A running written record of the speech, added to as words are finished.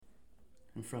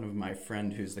in front of my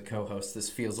friend who's the co-host, this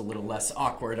feels a little less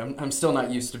awkward. I'm still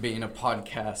not used to being a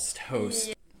podcast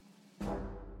host.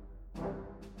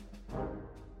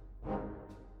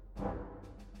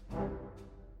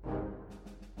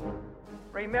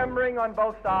 Remembering on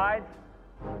both sides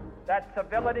that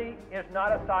civility is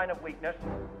not a sign of weakness,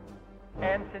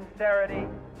 and sincerity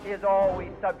is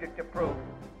always subject to proof.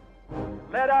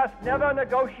 Let us never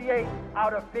negotiate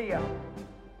out of fear,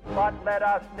 but let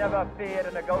us never fear to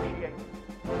negotiate.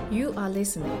 You are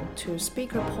listening to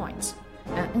Speaker Points,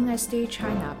 an NSD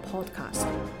China podcast.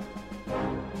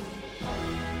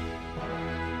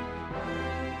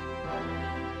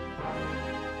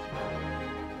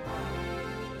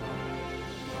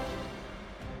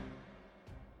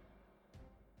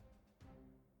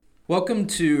 Welcome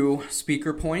to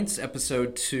Speaker Points,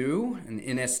 Episode 2, an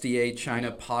NSDA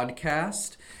China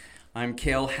podcast. I'm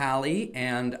Cale Halley,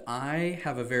 and I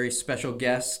have a very special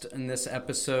guest in this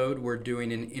episode. We're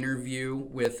doing an interview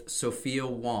with Sophia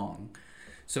Wang.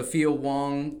 Sophia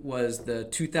Wang was the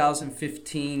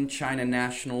 2015 China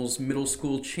Nationals Middle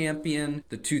School Champion,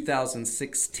 the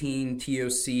 2016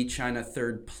 TOC China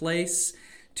third place.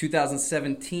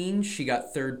 2017, she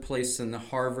got third place in the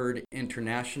Harvard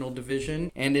International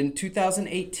Division. And in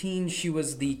 2018, she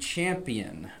was the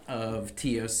champion of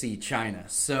TOC China.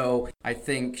 So I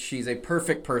think she's a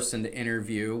perfect person to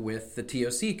interview with the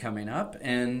TOC coming up.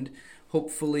 And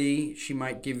hopefully she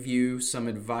might give you some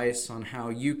advice on how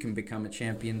you can become a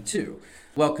champion too.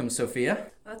 Welcome, Sophia.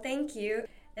 Well, thank you.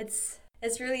 It's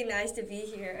really nice to be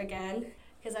here again,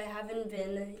 because I haven't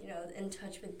been, in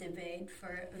touch with debate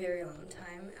for a very long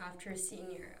time after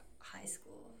senior high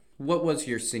school. What was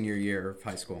your senior year of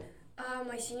high school?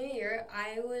 My senior year,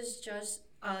 I was just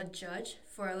a judge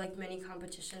for many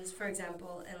competitions. For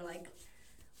example, in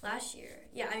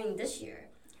this year,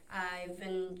 I've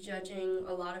been judging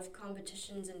a lot of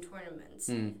competitions and tournaments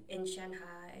in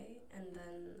Shanghai, and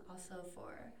then also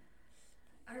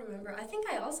I think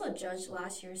I also judged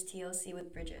last year's TLC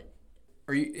with Bridget.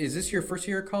 Is this your first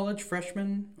year of college,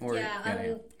 freshman?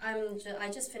 I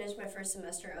just finished my first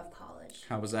semester of college.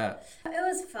 How was that? It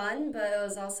was fun, but it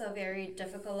was also very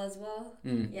difficult as well.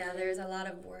 Yeah, there's a lot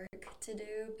of work to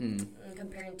do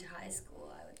comparing to high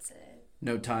school, I would say.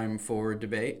 No time for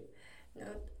debate? No,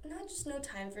 not just no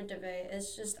time for debate.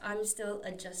 It's just I'm still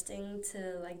adjusting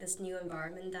to this new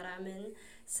environment that I'm in.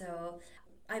 So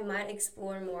I might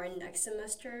explore more next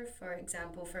semester, for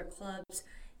example, for clubs,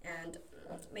 and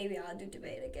maybe I'll do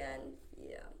debate again.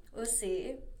 Yeah, we'll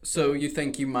see. So you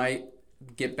think you might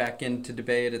get back into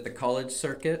debate at the college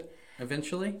circuit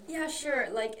eventually? Yeah, sure.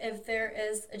 If there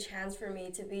is a chance for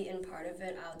me to be in part of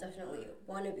it, I'll definitely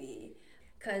want to be,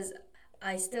 because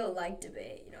I still like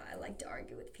debate. I like to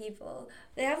argue with people.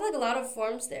 They have a lot of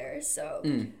forms there, so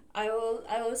I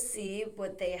will see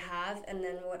what they have, and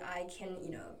then what I can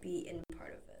be in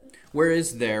part of it. Where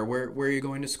is there? Where are you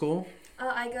going to school?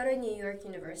 I go to New York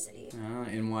University.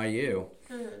 NYU.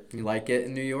 You like it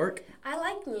in New York? I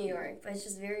like New York, but it's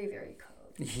just very, very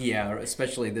cold. Yeah,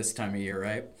 especially this time of year,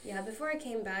 right? Yeah, before I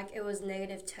came back, it was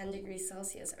negative 10 degrees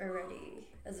Celsius already.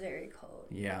 It was very cold.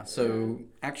 Yeah, so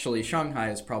actually Shanghai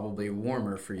is probably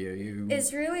warmer for you.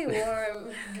 It's really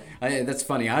warm. That's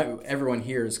funny. Everyone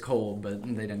here is cold, but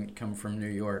they didn't come from New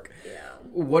York. Yeah.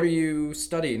 What are you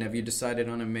studying? Have you decided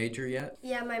on a major yet?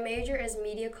 Yeah, my major is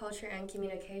media culture and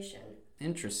communication.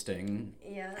 Interesting.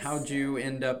 Yes. How'd you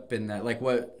end up in that?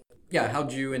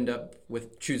 How'd you end up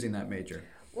with choosing that major?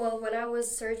 Well, when I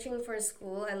was searching for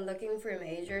school and looking for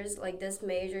majors, this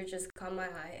major just caught my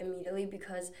eye immediately,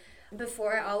 because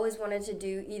before I always wanted to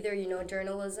do either,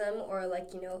 journalism or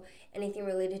anything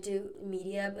related to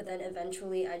media, but then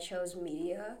eventually I chose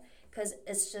media, because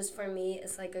it's just, for me,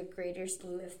 it's a greater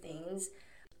scheme of things.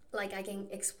 I can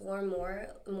explore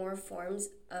more forms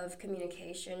of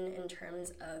communication in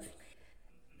terms of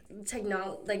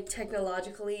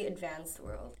technologically advanced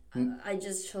world. I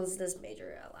just chose this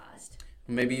major at last.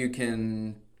 Maybe you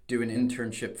can do an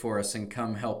internship for us and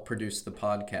come help produce the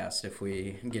podcast if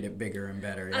we get it bigger and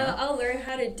better. Yeah? I'll learn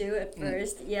how to do it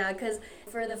first. Yeah, because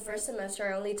for the first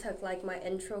semester I only took my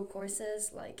intro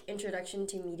courses, Introduction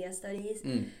to Media Studies,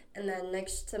 and then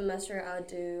next semester I'll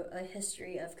do a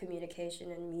history of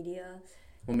communication and media.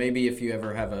 Well, maybe if you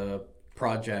ever have a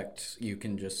project, you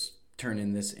can just turn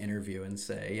in this interview and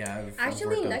say, yeah,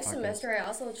 Actually, next semester I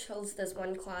also chose this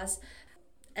one class,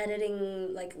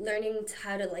 editing, learning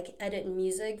how to edit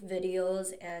music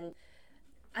videos and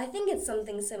I think it's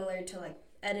something similar to like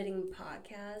editing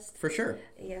podcast. For sure.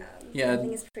 Yeah. Yeah. I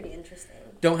think it's pretty interesting.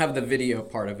 Don't have the video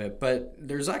part of it, but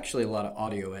there's actually a lot of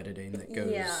audio editing that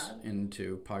goes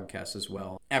into podcasts as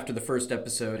well. After the first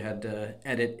episode, had to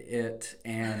edit it,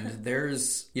 and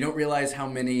you don't realize how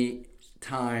many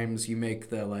times you make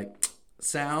the like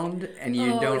sound, and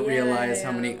you don't realize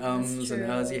how many ums and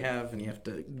uhs you have, and you have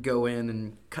to go in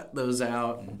and cut those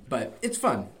out. But it's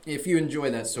fun. If you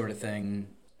enjoy that sort of thing,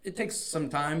 it takes some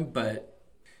time, but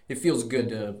it feels good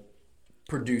to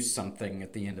produce something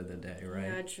at the end of the day,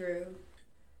 right? Yeah, true.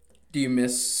 Do you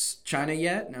miss China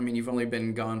yet? I mean, you've only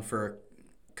been gone for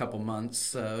a couple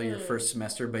months, your first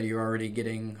semester, but you're already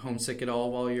getting homesick at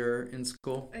all while you're in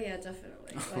school? Oh, yeah,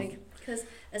 definitely. Like, because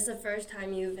it's the first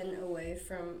time you've been away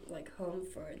from, like, home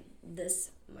for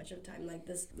this much of time, like,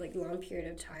 this, like, long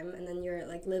period of time, and then you're,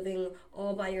 like, living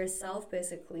all by yourself,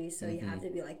 basically, so you have to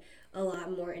be, like, a lot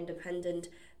more independent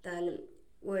than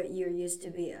what you're used to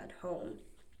be at home.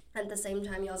 At the same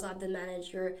time, you also have to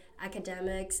manage your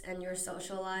academics and your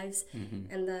social lives,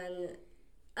 and then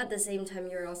at the same time,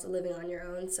 you're also living on your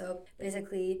own. So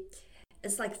basically,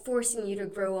 it's like forcing you to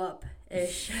grow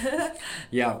up-ish.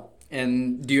 Yeah.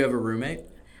 And do you have a roommate?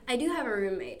 I do have a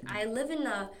roommate. I live in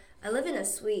a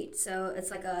suite, so it's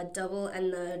like a double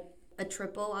and a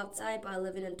triple outside, but I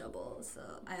live in a double, so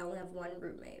I only have one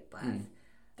roommate, but I have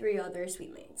 3 other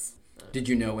suite mates. Did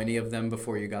you know any of them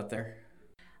before you got there?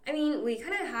 I mean, we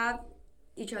kind of have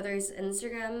each other's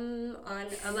Instagram on,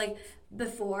 like,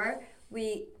 before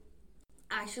we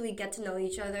actually get to know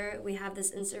each other, we have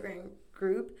this Instagram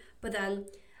group, but then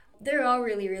they're all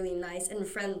really, really nice and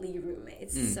friendly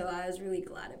roommates, so I was really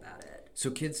glad about it. So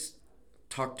kids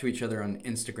talk to each other on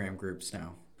Instagram groups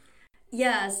now?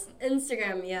 Yes,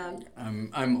 Instagram, yeah.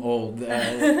 I'm old.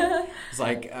 It's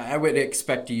like, I would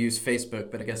expect to use Facebook,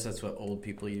 but I guess that's what old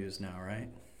people use now, right?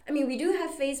 I mean, we do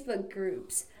have Facebook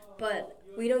groups, but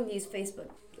we don't use Facebook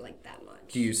like that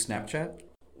much. Do you use Snapchat?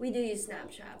 We do use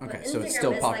Snapchat. Okay, but so it's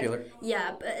still popular? Like,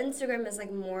 yeah, but Instagram is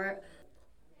like more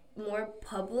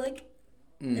public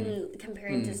in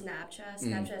comparing to Snapchat.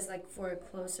 Snapchat is like for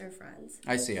closer friends.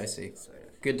 I see. Sort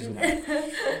of. Good to know.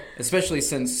 Especially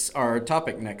since our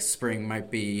topic next spring might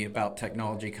be about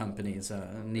technology companies. I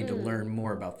need to learn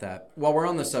more about that. While we're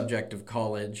on the subject of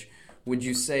college, would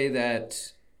you say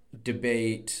that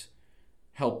debate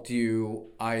helped you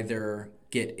either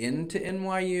get into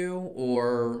NYU,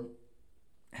 or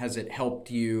has it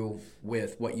helped you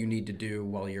with what you need to do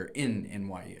while you're in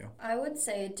NYU? I would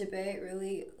say debate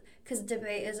really, because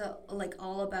debate is like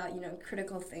all about, you know,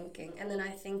 critical thinking, and then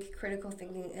I think critical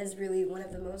thinking is really one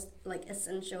of the most like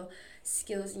essential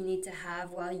skills you need to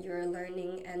have while you're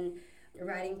learning and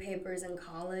writing papers in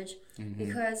college,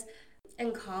 because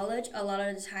in college, a lot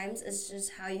of the times, it's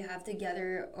just how you have to gather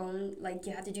your own, like,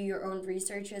 you have to do your own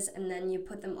researches, and then you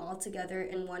put them all together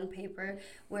in one paper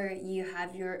where you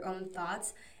have your own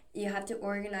thoughts. You have to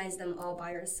organize them all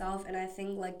by yourself, and I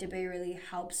think, like, debate really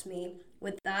helps me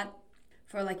with that.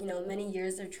 For, like, you know, many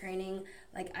years of training,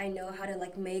 like, I know how to,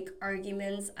 like, make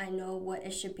arguments. I know what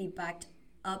it should be backed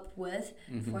up with,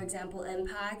 for example,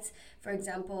 impacts, for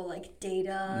example, like,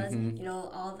 data, you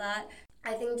know, all that.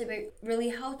 I think debate really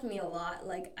helped me a lot.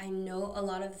 Like, I know a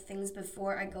lot of things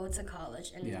before I go to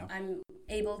college, and I'm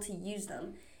able to use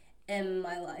them in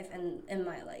my life and in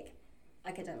my, like,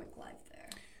 academic life there.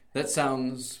 That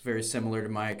sounds very similar to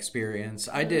my experience.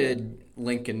 I did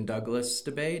Lincoln Douglas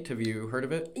debate. Have you heard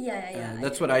of it? Yeah.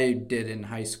 That's what I did in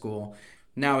high school.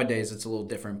 Nowadays, it's a little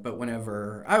different, but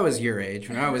whenever I was your age,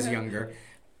 when I was younger,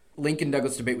 Lincoln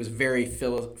Douglas debate was very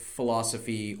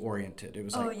philosophy oriented. It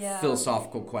was like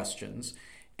philosophical questions.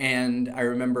 And I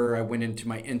remember I went into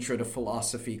my intro to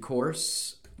philosophy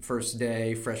course, first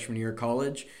day, freshman year of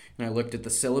college, and I looked at the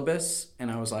syllabus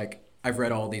and I was like, I've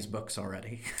read all these books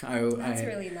already. That's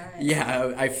really nice.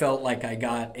 Yeah, I felt like I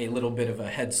got a little bit of a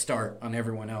head start on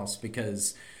everyone else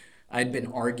because I'd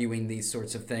been arguing these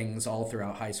sorts of things all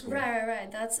throughout high school. Right.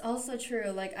 That's also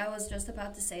true. Like, I was just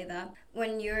about to say that.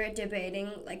 When you're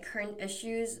debating, like, current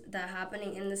issues that are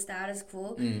happening in the status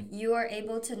quo, you are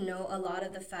able to know a lot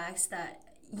of the facts that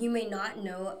you may not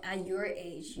know at your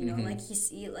age. You know, like, you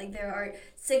see, like, there are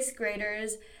 6th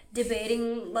graders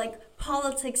debating, like,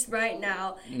 politics right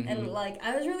now. And, like,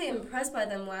 I was really impressed by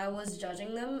them when I was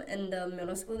judging them in the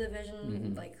middle school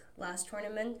division, like, last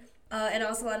tournament. And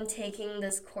also I'm taking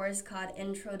this course called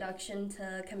Introduction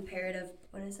to Comparative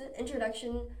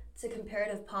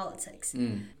Politics.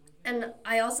 And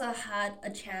I also had a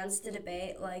chance to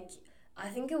debate, like, I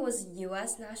think it was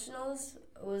U.S. nationals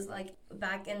It was like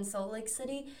back in Salt Lake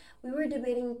City. We were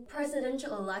debating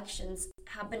presidential elections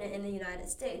happening in the United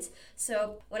States.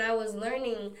 So when I was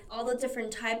learning all the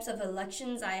different types of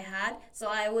elections I had, so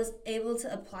I was able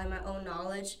to apply my own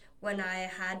knowledge when I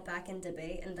had back in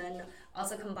debate, and then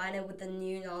also combine it with the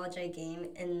new knowledge I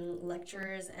gained in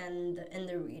lectures and in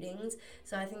the readings.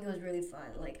 So I think it was really fun.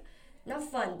 Like, not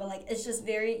fun, but like it's just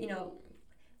very,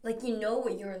 like you know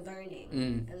what you're learning,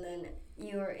 and then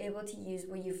you're able to use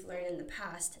what you've learned in the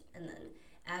past and then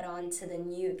add on to the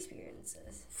new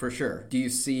experiences. For sure. Do you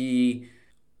see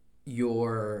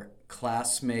your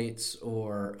classmates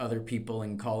or other people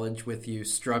in college with you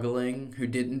struggling who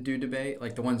didn't do debate?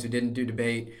 Like the ones who didn't do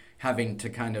debate having to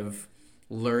kind of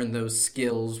learn those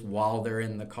skills while they're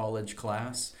in the college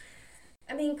class?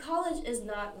 I mean, college is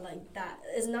not like that.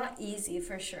 It's not easy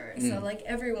for sure. So like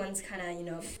everyone's kind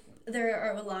of, there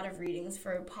are a lot of readings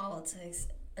for politics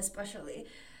especially.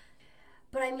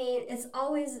 But I mean, it's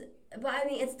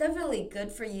definitely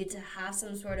good for you to have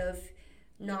some sort of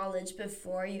knowledge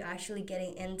before you actually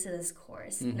getting into this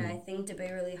course. And I think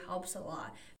debate really helps a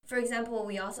lot. For example,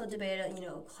 we also debated,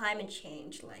 climate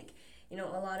change, like, a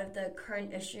lot of the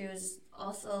current issues.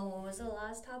 Also, what was the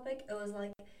last topic? It was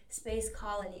like space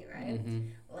colony, right?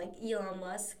 Like Elon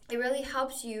Musk. It really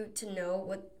helps you to know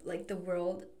what, like, the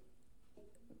world,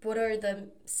 what are the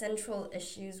central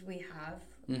issues we have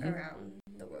around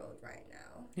the world right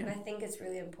now. Yeah. And I think it's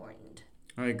really important.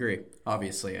 I agree.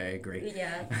 Obviously, I agree.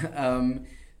 Yeah.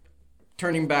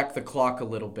 Turning back the clock a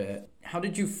little bit, how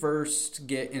did you first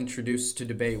get introduced to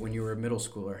debate when you were a middle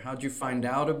schooler? How did you find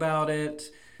out about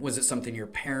it? Was it something your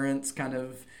parents kind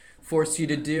of forced you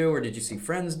to do, or did you see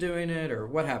friends doing it, or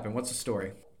what happened? What's the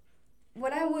story?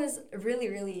 When I was really,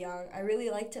 really young, I really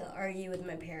liked to argue with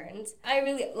my parents. I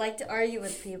really like to argue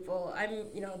with people. I'm,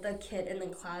 the kid in the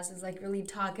class is like really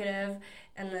talkative.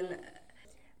 And then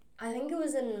I think it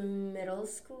was in middle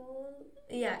school.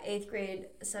 Yeah, 8th grade,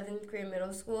 7th grade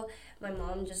middle school. My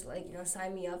mom just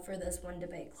signed me up for this one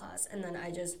debate class. And then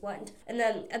I just went. And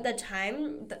then at the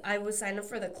time I was signed up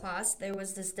for the class, there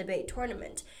was this debate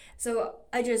tournament. So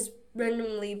I just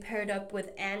randomly paired up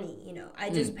with Annie, I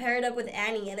just paired up with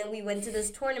Annie, and then we went to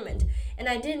this tournament, and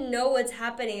I didn't know what's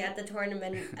happening at the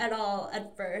tournament at all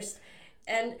at first,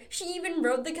 and she even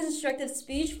wrote the constructive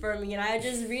speech for me, and I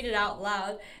just read it out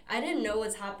loud. I didn't know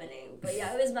what's happening, but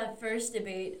yeah, it was my first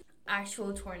debate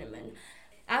actual tournament.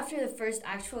 After the first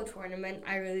actual tournament,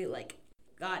 I really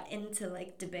got into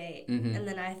debate, and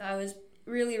then I thought it was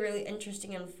really, really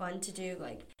interesting and fun to do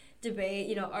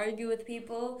debate, argue with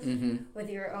people with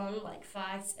your own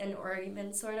facts and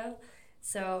arguments sort of.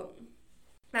 So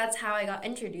that's how I got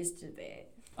introduced to debate.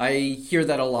 I hear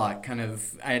that a lot.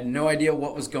 I had no idea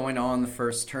what was going on the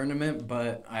first tournament,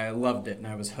 but I loved it and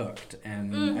I was hooked,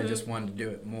 and I just wanted to do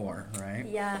it more, right?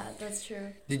 Yeah, that's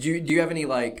true. Do you have any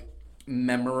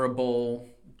memorable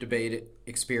debate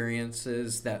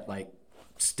experiences that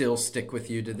still stick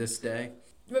with you to this day?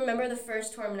 Remember the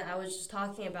first tournament I was just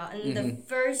talking about, and the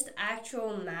first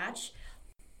actual match,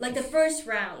 the first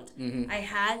round I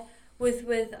had with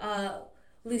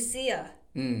Lucia.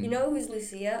 You know who's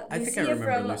Lucia? I think I remember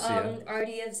from Lucia.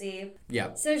 RDFZ.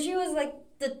 Yeah. So she was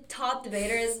the top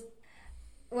debaters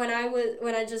when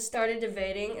I just started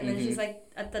debating, and then she's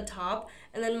at the top,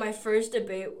 and then my first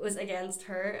debate was against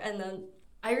her, and then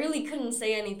I really couldn't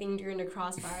say anything during the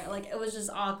crossfire. It was just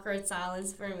awkward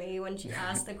silence for me when she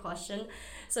asked the question.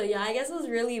 So yeah, I guess it was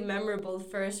really memorable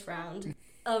first round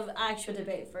of actual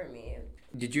debate for me.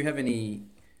 Did you have any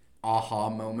aha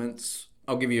moments?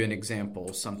 I'll give you an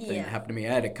example. Something happened to me.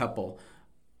 I had a couple.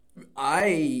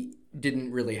 I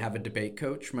didn't really have a debate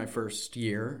coach my first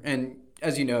year. And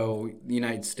as you know, the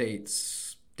United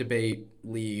States debate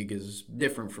league is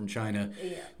different from China.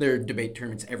 Yeah. There are debate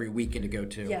tournaments every weekend to go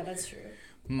to. Yeah, that's true.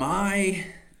 My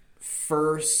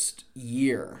first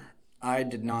year, I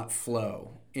did not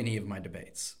flow any of my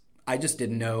debates. I just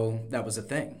didn't know that was a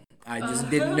thing. I just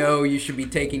didn't know you should be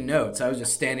taking notes. I was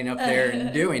just standing up there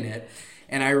and doing it.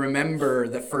 And I remember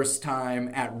the first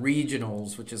time at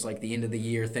regionals, which is the end of the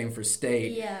year thing for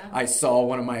state, I saw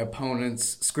one of my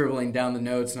opponents scribbling down the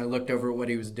notes, and I looked over at what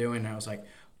he was doing, and I was like,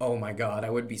 oh my God, I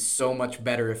would be so much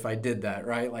better if I did that,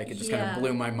 right? It just kind of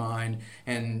blew my mind.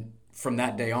 And from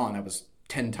that day on, I was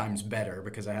 10 times better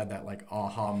because I had that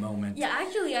aha moment. Yeah,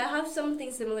 actually, I have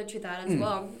something similar to that as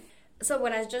well. So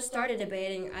when I just started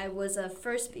debating, I was a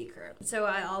first speaker. So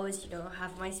I always,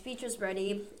 have my speeches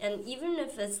ready. And even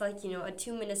if it's a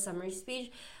 2-minute summary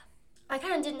speech, I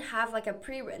kind of didn't have like a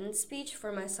pre-written speech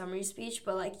for my summary speech,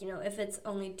 but like, if it's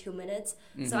only 2 minutes,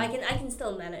 so I can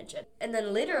still manage it. And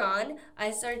then later on,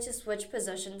 I started to switch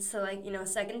positions to like,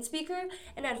 second speaker.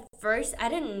 And at first, I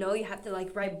didn't know you have to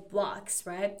like write blocks,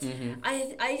 right?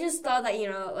 I just thought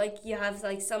that, like you have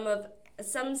like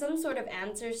some sort of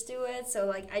answers to it. So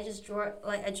like I just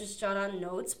jot on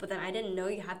notes, but then I didn't know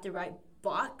you have to write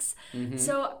blocks.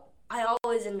 So I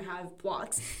always didn't have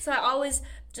blocks. So I always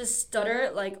just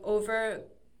stutter like over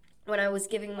when I was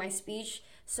giving my speech.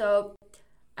 So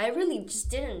I really just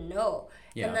didn't know.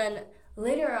 Yeah. And then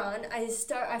later on, I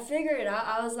figured it out.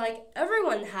 I was like,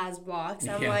 everyone has blocks.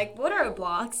 I'm like, what are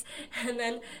blocks? And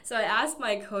then so I asked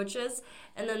my coaches,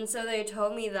 and then so they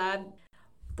told me that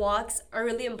blocks are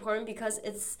really important because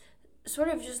it's sort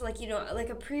of just like, like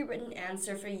a pre-written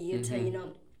answer for you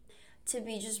to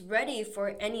be just ready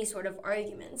for any sort of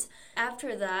arguments.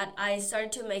 After that, I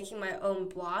started to making my own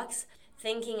blocks,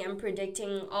 thinking and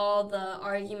predicting all the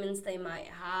arguments they might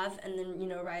have, and then,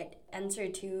 write answer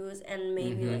twos and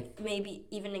maybe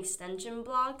even extension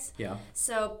blocks. Yeah.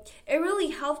 So it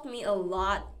really helped me a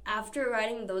lot after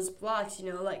writing those blocks,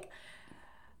 like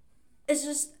it's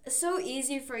just so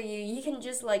easy for you. You can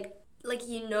just like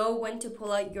when to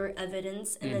pull out your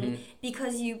evidence, and then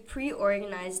because you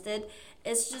pre-organized it,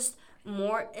 it's just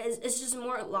more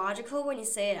logical when you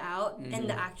say it out in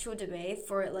the actual debate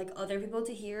for like other people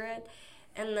to hear it.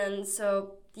 And then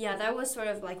so that was sort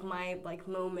of like my like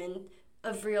moment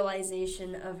of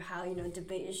realization of how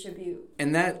debate should be.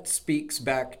 And that speaks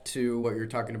back to what you're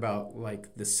talking about,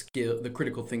 like the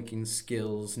critical thinking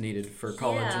skills needed for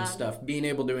college and stuff, being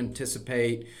able to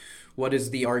anticipate what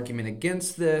is the argument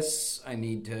against this. I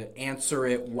need to answer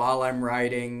it while I'm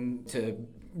writing to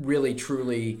really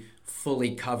truly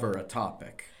fully cover a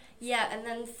topic. Yeah, and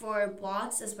then for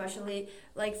blocks, especially,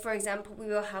 like, for example, we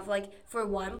will have, like, for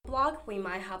one block, we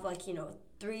might have, like,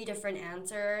 3 different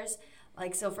answers.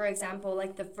 Like, so, for example,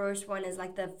 like, the first one is,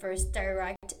 like, the first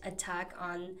direct attack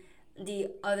on the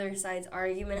other side's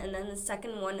argument, and then the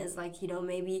second one is like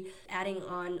maybe adding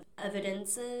on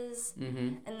evidences,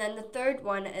 and then the third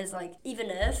one is like even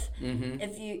if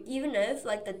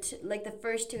like the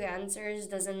first 2 answers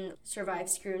doesn't survive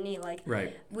scrutiny, like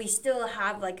we still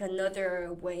have like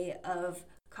another way of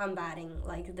combating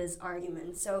like this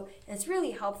argument. So it's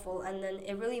really helpful, and then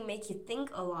it really makes you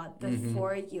think a lot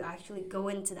before you actually go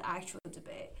into the actual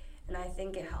debate, and I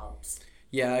think it helps.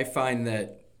 Yeah, I find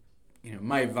that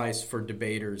my advice for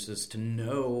debaters is to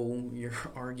know your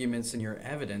arguments and your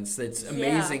evidence. It's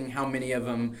amazing how many of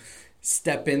them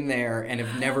step in there and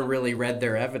have never really read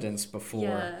their evidence before.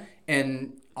 Yeah.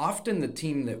 And often the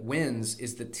team that wins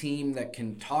is the team that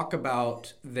can talk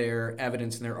about their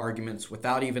evidence and their arguments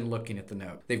without even looking at the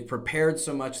note. They've prepared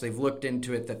so much, they've looked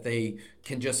into it, that they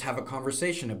can just have a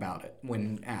conversation about it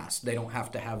when asked. They don't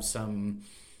have to have some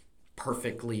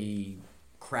perfectly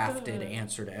crafted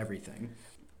answer to everything.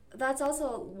 That's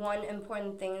also one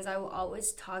important thing is I will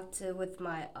always talk with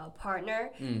my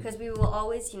partner, because we will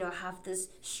always, have this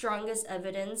strongest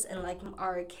evidence in like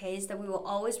our case that we will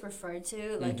always refer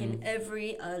to, like in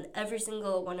every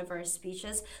single one of our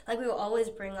speeches. Like we will always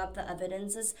bring up the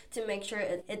evidences to make sure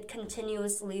it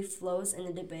continuously flows in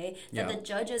the debate, that the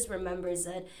judges remembers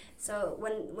it. So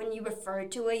when you refer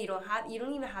to it, you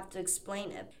don't even have to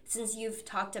explain it, since you've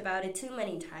talked about it too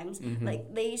many times.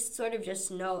 Like they sort of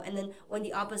just know, and then when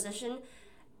the opposition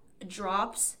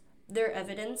drops their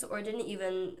evidence or didn't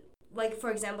even, like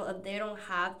for example, if they don't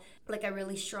have like a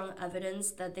really strong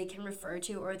evidence that they can refer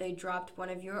to, or they dropped one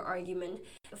of your argument,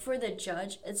 for the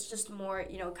judge it's just more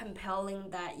compelling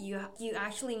that you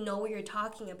actually know what you're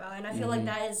talking about. And I feel like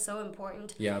that is so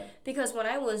important, because when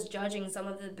I was judging some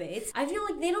of the debates, I feel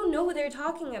like they don't know what they're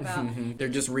talking about. They're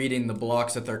just reading the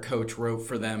blocks that their coach wrote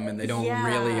for them, and they don't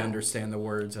really understand the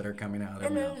words that are coming out of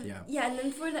their mouth. And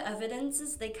then for the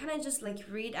evidences, they kind of just like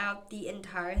read out the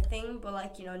entire thing, but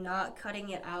like not cutting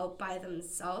it out by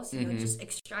themselves, just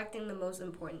extracting the most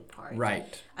important part.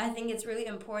 Right. I think it's really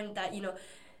important that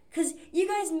because you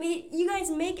guys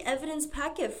make evidence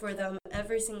packet for them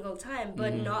every single time,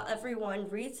 but not everyone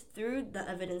reads through the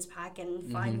evidence packet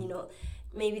and find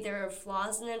maybe there are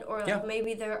flaws in it, or like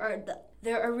maybe there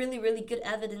are really, really good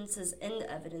evidences in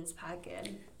the evidence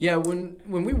packet. Yeah, when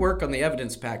we work on the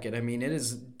evidence packet, I mean, it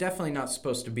is definitely not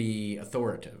supposed to be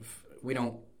authoritative. We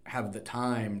don't have the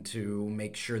time to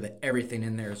make sure that everything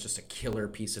in there is just a killer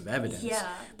piece of evidence. Yeah.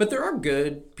 But there are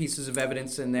good pieces of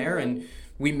evidence in there, and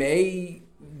we may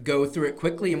go through it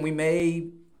quickly, and we may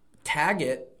tag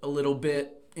it a little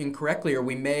bit incorrectly, or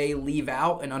we may leave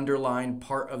out an underlying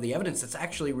part of the evidence that's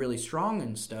actually really strong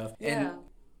and stuff. Yeah.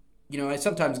 And I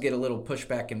sometimes get a little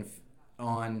pushback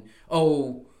on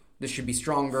this should be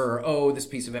stronger, or, oh, this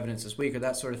piece of evidence is weak, or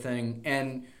that sort of thing.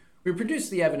 And we produce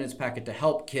the evidence packet to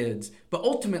help kids, but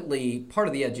ultimately part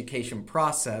of the education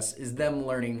process is them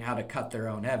learning how to cut their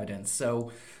own evidence.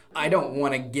 So I don't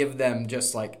want to give them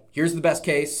just like, here's the best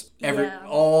case,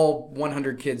 all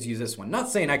 100 kids use this one. Not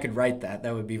saying I could write that.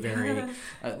 That would be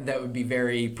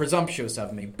very presumptuous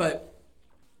of me. But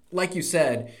like you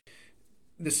said,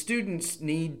 the students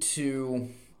need to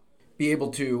be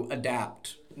able to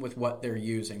adapt with what they're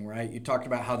using, right? You talked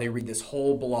about how they read this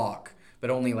whole block, but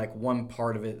only like one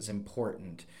part of it is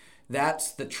important.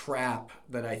 That's the trap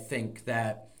that I think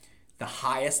that the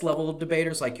highest level of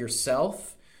debaters like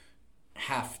yourself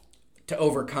have to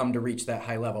overcome to reach that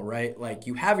high level, right? Like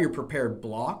you have your prepared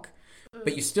block,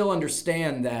 but you still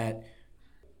understand that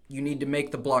you need to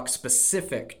make the block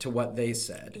specific to what they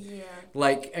said. Yeah.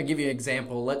 Like, I'll give you an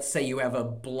example. Let's say you have a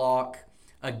block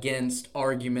against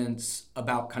arguments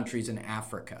about countries in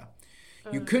Africa.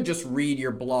 You could just read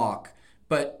your block,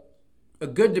 but a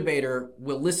good debater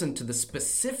will listen to the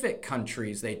specific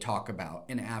countries they talk about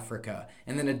in Africa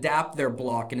and then adapt their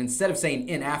block. And instead of saying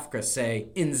in Africa, say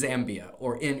in Zambia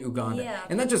or in Uganda. Yeah.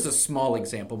 And that's just a small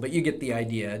example, but you get the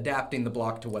idea, adapting the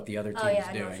block to what the other team is doing.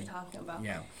 I know what you're talking about.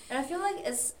 Yeah. And I feel like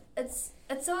it's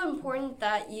so important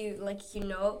that you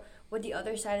know what the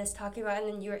other side is talking about,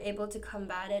 and then you're able to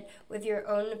combat it with your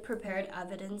own prepared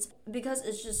evidence, because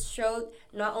it's just showed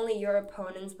not only your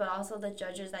opponents but also the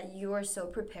judges that you are so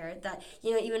prepared that,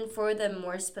 you know, even for the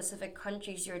more specific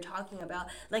countries you're talking about,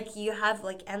 like you have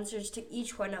like answers to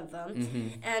each one of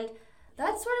them. And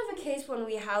that's sort of a case when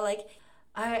we had like,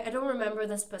 I don't remember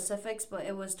the specifics, but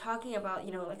it was talking about,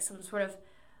 you know, like some sort of,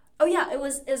 it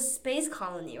was a space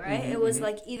colony, right? It was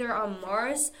like either on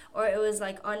Mars, or it was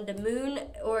like on the moon,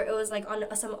 or it was like on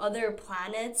some other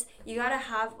planets. You gotta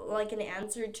have like an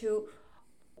answer to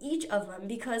each of them,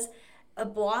 because a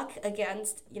block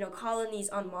against, you know, colonies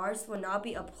on Mars would not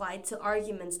be applied to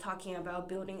arguments talking about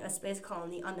building a space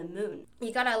colony on the moon.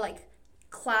 You gotta like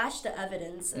clash the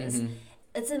evidences.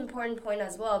 It's an important point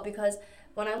as well, because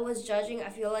when I was judging, I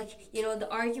feel like, you know, the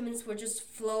arguments would just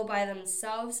flow by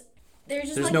themselves.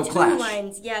 There's like no two clash.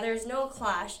 Lines. Yeah, there's no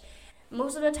clash.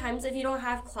 Most of the times, if you don't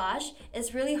have clash,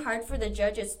 it's really hard for the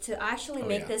judges to actually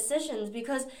make decisions,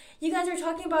 because you guys are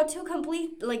talking about two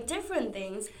complete, like, different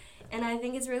things. And I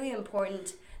think it's really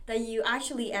important that you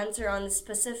actually answer on the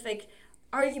specific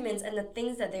arguments and the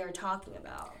things that they are talking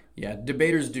about. Yeah,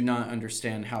 debaters do not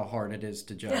understand how hard it is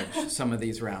to judge some of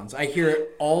these rounds. I hear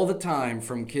it all the time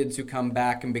from kids who come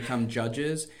back and become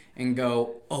judges and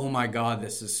go, oh my God,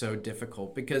 this is so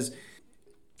difficult, because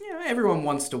everyone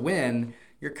wants to win.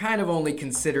 You're kind of only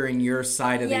considering your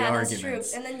side of the arguments. Yeah,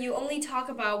 that's true. And then you only talk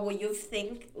about what you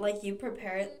think, like you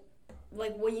prepare,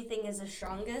 like what you think is the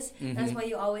strongest. That's why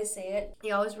you always say it.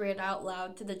 You always read it out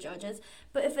loud to the judges.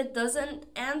 But if it doesn't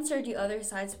answer the other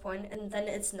side's point, and then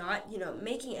it's not, you know,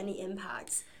 making any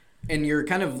impacts. And you're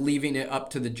kind of leaving it up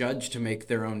to the judge to make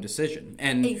their own decision.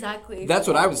 And exactly. That's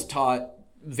what I was taught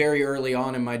very early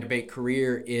on in my debate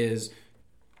career, is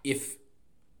if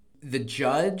the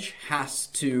judge has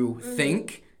to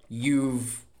think,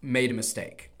 you've made a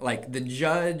mistake. Like, the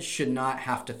judge should not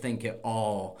have to think at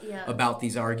all about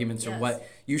these arguments or what.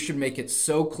 You should make it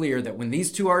so clear that when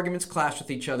these two arguments clash with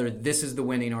each other, this is the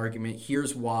winning argument.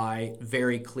 Here's why.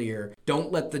 Very clear.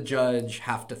 Don't let the judge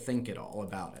have to think at all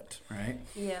about it, right?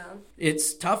 Yeah.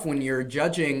 It's tough when you're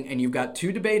judging and you've got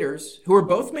two debaters who are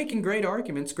both making great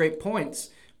arguments, great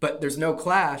points, but there's no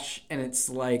clash, and it's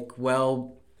like,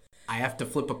 well, I have to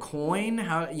flip a coin?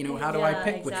 How do I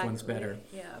pick which one's better?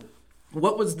 Yeah.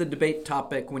 What was the debate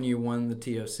topic when you won the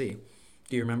TOC?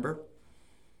 Do you remember?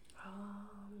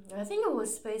 I think it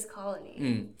was Space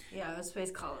Colony. Yeah, it was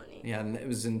Space Colony. Yeah, and it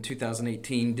was in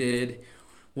 2018.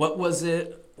 What was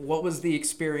the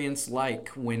experience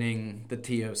like winning the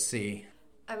TOC?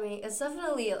 I mean, it's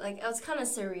definitely, like, it was kind of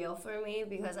surreal for me,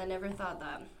 because I never thought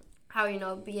that how, you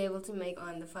know, be able to make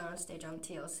on the final stage on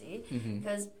TLC.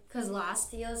 Because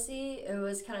last TLC, it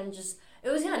was kind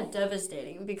of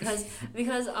devastating, because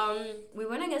we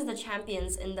went against the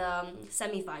champions in the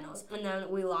semifinals, and then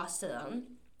we lost to them.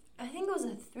 I think it was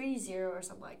a 3-0 or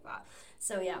something like that.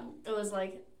 So yeah, it was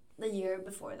like the year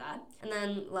before that. And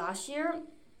then last year,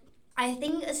 I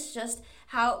think it's just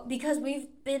how, because we've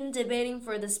been debating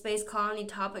for the space colony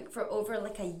topic for over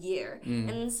like a year.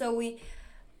 And so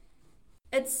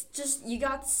it's just, you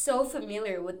got so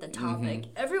familiar with the topic.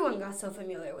 Everyone got so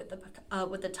familiar with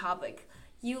the topic.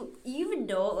 You even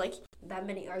know, like, that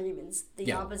many arguments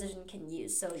the opposition can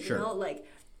use. So, you know, like,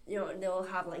 you know, they'll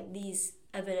have, like, these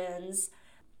evidence.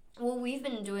 what we've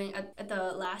been doing at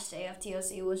the last day of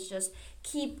TOC was just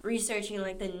keep researching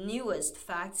like the newest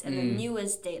facts and the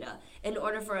newest data in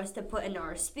order for us to put in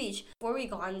our speech. Before we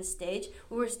got on the stage,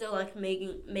 we were still like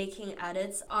making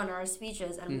edits on our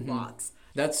speeches and vlogs.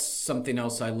 That's something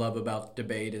else I love about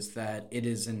debate, is that it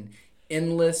is an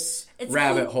endless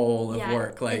rabbit hole of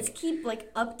work. Like, it's keep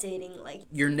like updating, like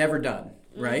you're never done,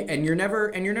 right? And you're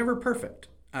never perfect.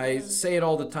 I say it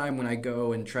all the time when I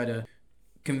go and try to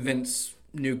convince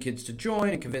new kids to join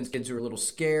and convince kids who are a little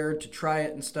scared to try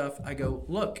it and stuff. I go,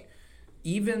 look,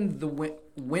 even the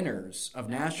winners of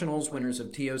nationals, winners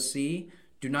of TOC,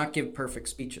 do not give perfect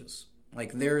speeches.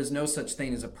 Like, there is no such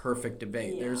thing as a perfect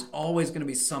debate. Yeah. There's always going to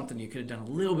be something you could have done a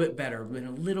little bit better, been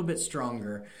a little bit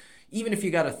stronger. Even if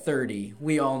you got a 30,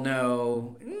 we all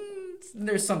know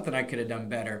there's something I could have done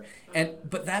better.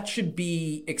 But that should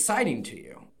be exciting to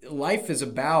you. Life is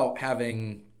about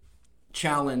having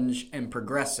challenge and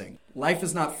progressing. Life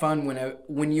is not fun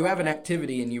when you have an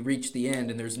activity and you reach the end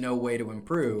and there's no way to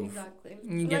improve. Exactly.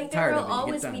 You get tired of it. There will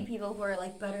always be people who are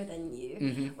like better than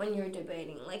you when you're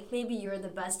debating. Like, maybe you're the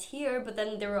best here, but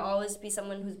then there will always be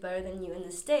someone who's better than you in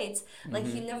the States. Like,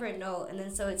 you never know. And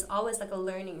then so it's always like a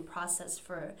learning process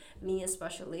for me,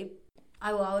 especially.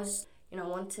 I will always,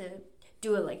 want to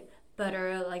do it like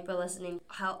better, like by listening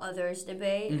how others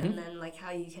debate and then like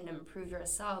how you can improve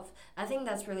yourself. I think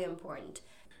that's really important.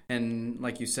 And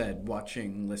like you said,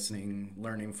 watching, listening,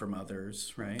 learning from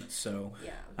others, right? So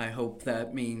I hope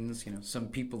that means, some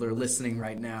people are listening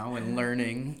right now and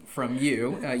learning from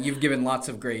you. You've given lots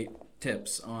of great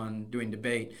tips on doing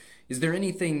debate. Is there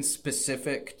anything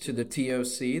specific to the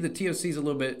TOC? The TOC is a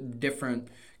little bit different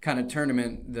kind of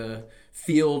tournament. The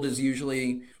field is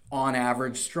usually on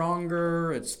average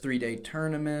stronger. It's a 3-day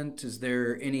tournament. Is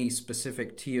there any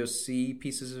specific TOC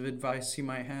pieces of advice you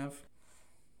might have?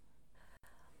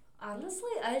 Honestly,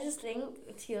 I just think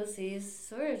TOC is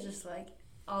sort of just like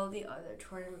all the other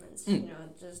tournaments,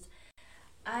 just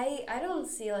I don't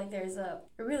see like there's a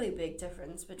really big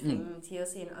difference between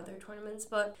TOC and other tournaments,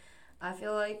 but I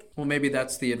feel like... Well, maybe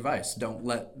that's the advice. Don't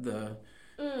let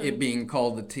it being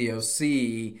called the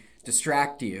TOC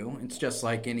distract you. It's just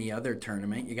like any other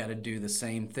tournament. You got to do the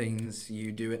same things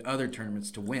you do at other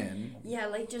tournaments to win. Yeah,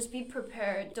 like just be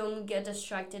prepared. Don't get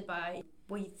distracted by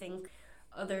what you think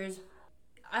others...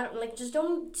 just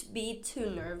don't be too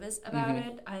nervous about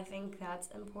it. I think that's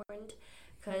important,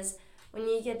 because when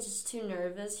you get just too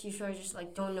nervous, you sort of just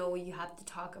like don't know what you have to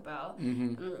talk about.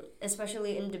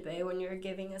 Especially in debate when you're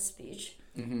giving a speech.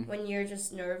 When you're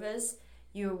just nervous,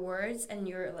 your words and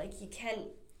you're like it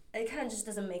kind of just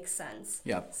doesn't make sense.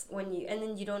 Yeah. And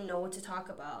then you don't know what to talk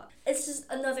about. It's just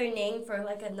another name for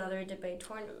like another debate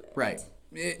tournament. Right.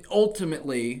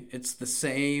 Ultimately, it's the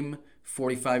same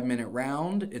 45-minute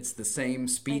round. It's the same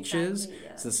speeches. Exactly,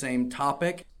 yeah. It's the same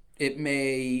topic. It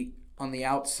may, on the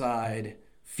outside,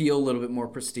 feel a little bit more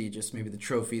prestigious. Maybe the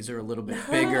trophies are a little bit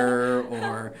bigger,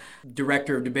 or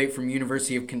director of debate from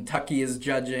University of Kentucky is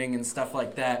judging and stuff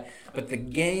like that. But the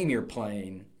game you're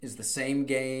playing is the same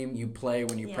game you play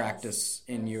when you practice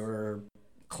in your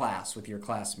class with your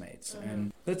classmates.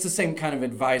 And that's the same kind of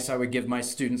advice I would give my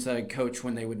students that I coach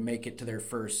when they would make it to their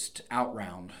first out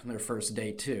round, their first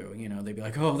day too. They'd be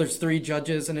like, oh, there's 3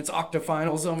 judges and it's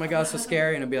octafinals. Oh my gosh, so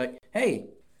scary. And I'd be like, hey,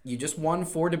 you just won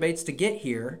 4 debates to get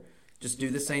here. Just do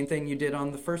the same thing you did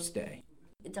on the first day.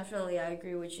 Definitely, I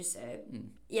agree with what you say.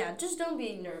 Yeah, just don't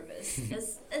be nervous.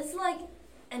 It's like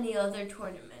any other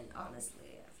tournament,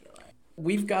 honestly, I feel like.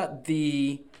 We've got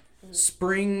the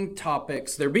spring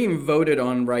topics. They're being voted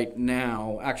on right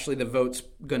now. Actually, the vote's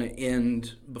going to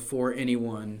end before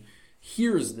anyone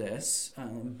hears this,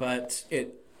 but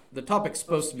the topic's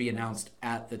supposed to be announced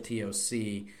at the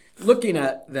TOC. Looking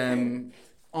at them,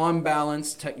 on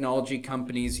balance, technology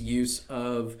companies' use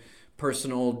of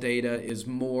personal data is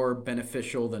more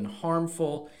beneficial than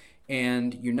harmful,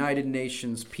 and United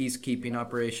Nations peacekeeping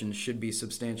operations should be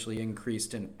substantially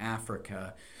increased in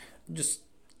Africa. Just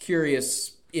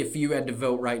curious, if you had to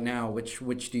vote right now,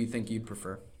 which do you think you'd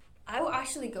prefer? I will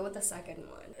actually go with the second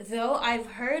one. Though I've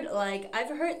heard,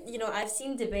 I've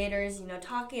seen debaters,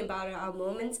 talking about it on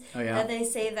moments. Oh, yeah? That they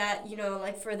say that,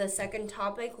 like for the second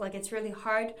topic, like it's really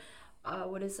hard.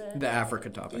 What is it? The Africa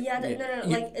topic. Yeah, no.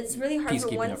 Like it's really hard for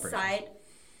one side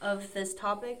of this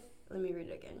topic. Let me read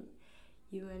it again.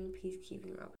 UN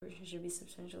peacekeeping operations should be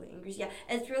substantially increased. Yeah,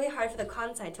 it's really hard for the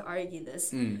con side to argue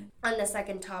this on the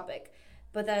second topic.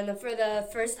 But then for the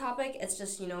first topic, it's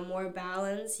just, more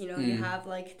balance. You have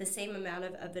like the same amount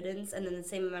of evidence and then the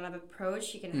same amount of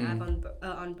approach you can have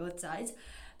on both sides.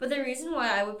 But the reason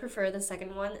why I would prefer the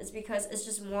second one is because it's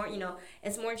just more,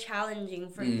 it's more challenging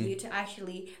for you to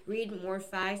actually read more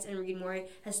facts and read more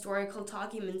historical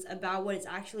documents about what is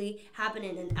actually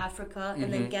happening in Africa,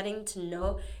 and then getting to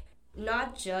know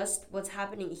not just what's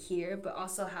happening here, but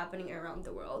also happening around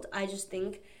the world. I just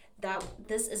think that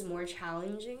this is more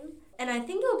challenging. And I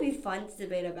think it'll be fun to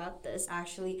debate about this,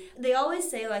 actually. They always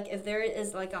say, like, if there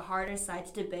is, like, a harder side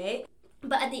to debate,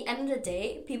 but at the end of the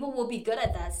day, people will be good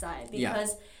at that side,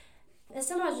 because it's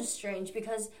somehow just strange,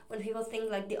 because when people think,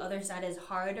 like, the other side is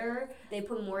harder, they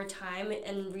put more time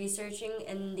in researching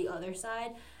in the other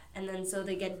side, and then so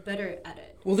they get better at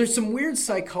it. Well, there's some weird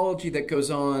psychology that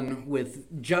goes on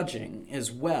with judging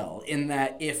as well, in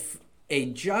that if a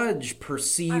judge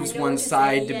perceives one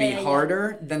side to be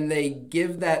harder, then they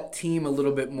give that team a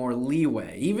little bit more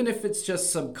leeway. Even if it's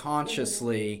just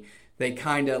subconsciously, they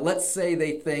kind of, let's say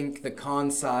they think the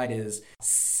con side is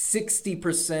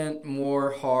 60%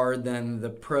 more hard than the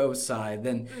pro side,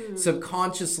 then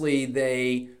subconsciously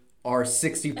they are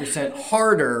 60%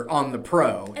 harder on the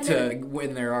pro to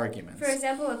win their arguments. For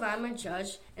example, if I'm a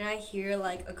judge and I hear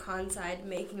like a con side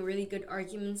making really good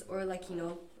arguments, or like,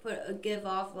 give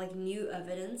off like new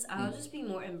evidence, I'll just be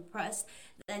more impressed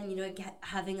than,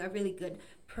 having a really good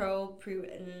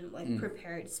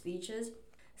prepared speeches.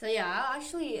 So yeah, I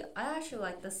actually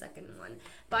like the second one.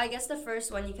 But I guess the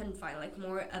first one you can find like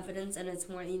more evidence, and it's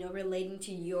more, relating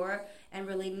to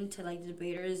relating to like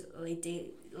debaters,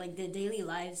 like the daily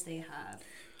lives they have.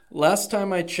 Last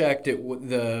time I checked,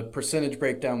 the percentage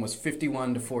breakdown was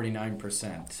 51 to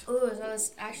 49%. Oh, so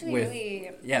it's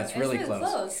actually it's really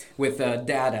close. With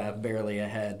data barely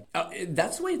ahead.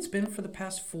 That's the way it's been for the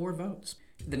past 4 votes.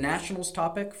 The Nationals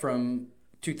topic from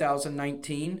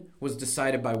 2019 was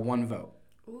decided by 1 vote.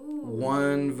 Ooh.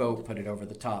 1 vote put it over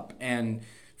the top. And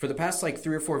for the past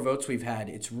 3 or 4 votes we've had,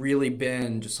 it's really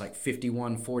been just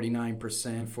 51,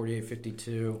 49%, 48,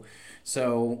 52.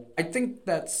 So I think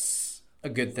that's a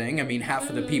good thing. I mean, half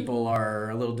of the people are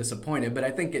a little disappointed, but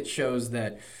I think it shows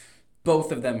that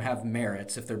both of them have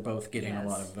merits if they're both getting a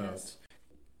lot of votes.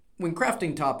 When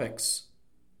crafting topics,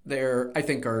 there, I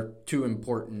think, are 2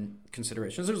 important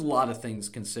considerations. There's a lot of things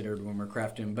considered when we're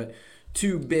crafting, but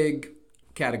 2 big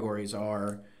categories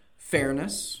are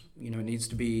fairness. It needs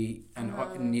to be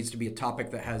a topic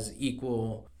that has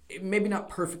equal, maybe not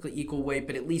perfectly equal weight,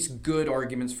 but at least good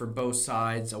arguments for both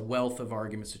sides, a wealth of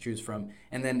arguments to choose from,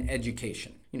 and then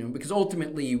education. Because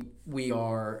ultimately we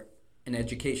are an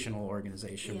educational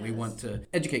organization. Yes. We want to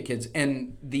educate kids.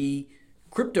 And the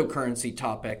cryptocurrency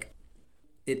topic,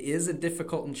 it is a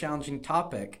difficult and challenging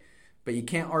topic, but you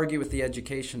can't argue with the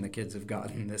education the kids have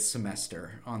gotten this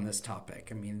semester on this topic.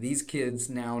 I mean, these kids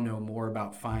now know more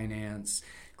about finance,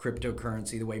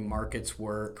 cryptocurrency, the way markets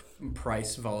work,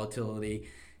 price volatility,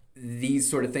 these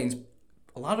sort of things.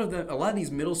 A lot of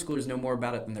these middle schoolers know more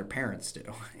about it than their parents do.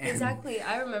 Exactly.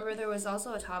 I remember there was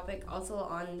also a topic also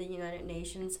on the United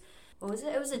Nations. What was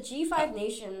it? It was a G5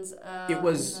 nations. It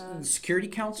was Security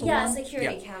Council. Yeah, one?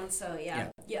 Security Council. Yeah.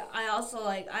 I also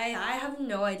I have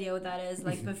no idea what that is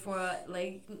before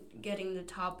getting the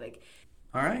topic.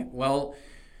 All right. Well,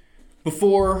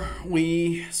 before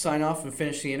we sign off and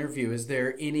finish the interview, is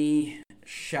there any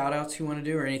shout outs you want to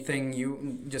do, or anything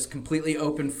you just completely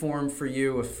open forum for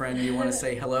you, a friend you want to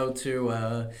say hello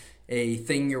to, a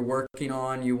thing you're working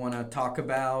on you want to talk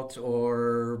about,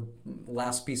 or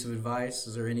last piece of advice?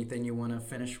 Is there anything you want to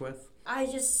finish with? I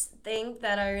just think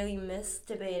that I really missed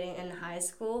debating in high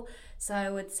school, so I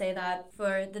would say that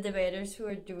for the debaters who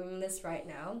are doing this right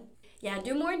now,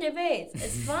 do more debates.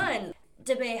 It's fun.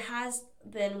 Debate has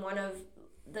been one of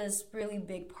this really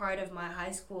big part of my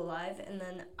high school life, and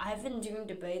then I've been doing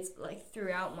debates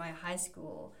throughout my high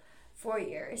school 4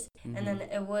 years, and then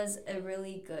it was a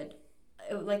really good,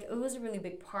 it was a really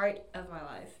big part of my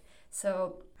life.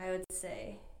 So I would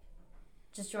say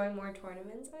just join more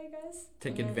tournaments, I guess.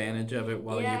 Take advantage of it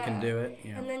while you can do it.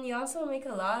 Yeah. And then you also make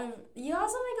a lot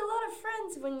of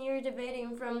friends when you're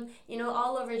debating from,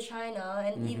 all over China,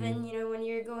 and even, when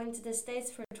you're going to the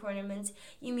States for tournaments,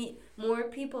 you meet more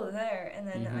people there. And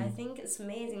then I think it's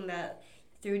amazing that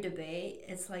through debate,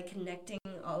 it's connecting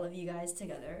all of you guys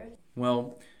together.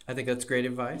 Well, I think that's great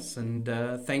advice, and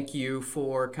thank you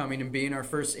for coming and being our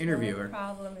first interviewer. No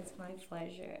problem, it's my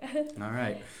pleasure. All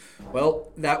right.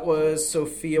 Well, that was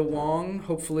Sophia Wong.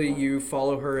 Hopefully you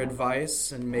follow her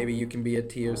advice, and maybe you can be a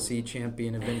TOC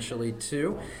champion eventually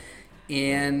too.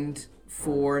 And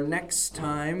for next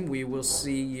time, we will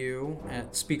see you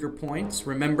at Speaker Points.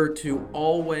 Remember to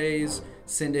always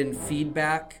send in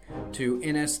feedback to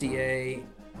NSDA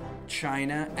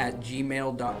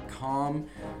speakerpointschina@gmail.com.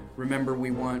 Remember,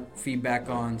 we want feedback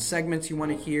on segments you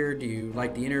want to hear. Do you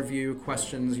like the interview?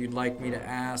 Questions you'd like me to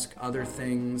ask? Other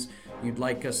things you'd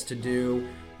like us to do?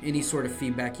 Any sort of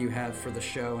feedback you have for the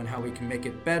show and how we can make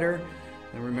it better.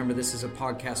 And remember, this is a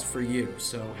podcast for you,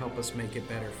 so help us make it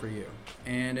better for you.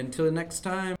 And until next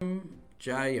time,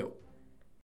 Jayo.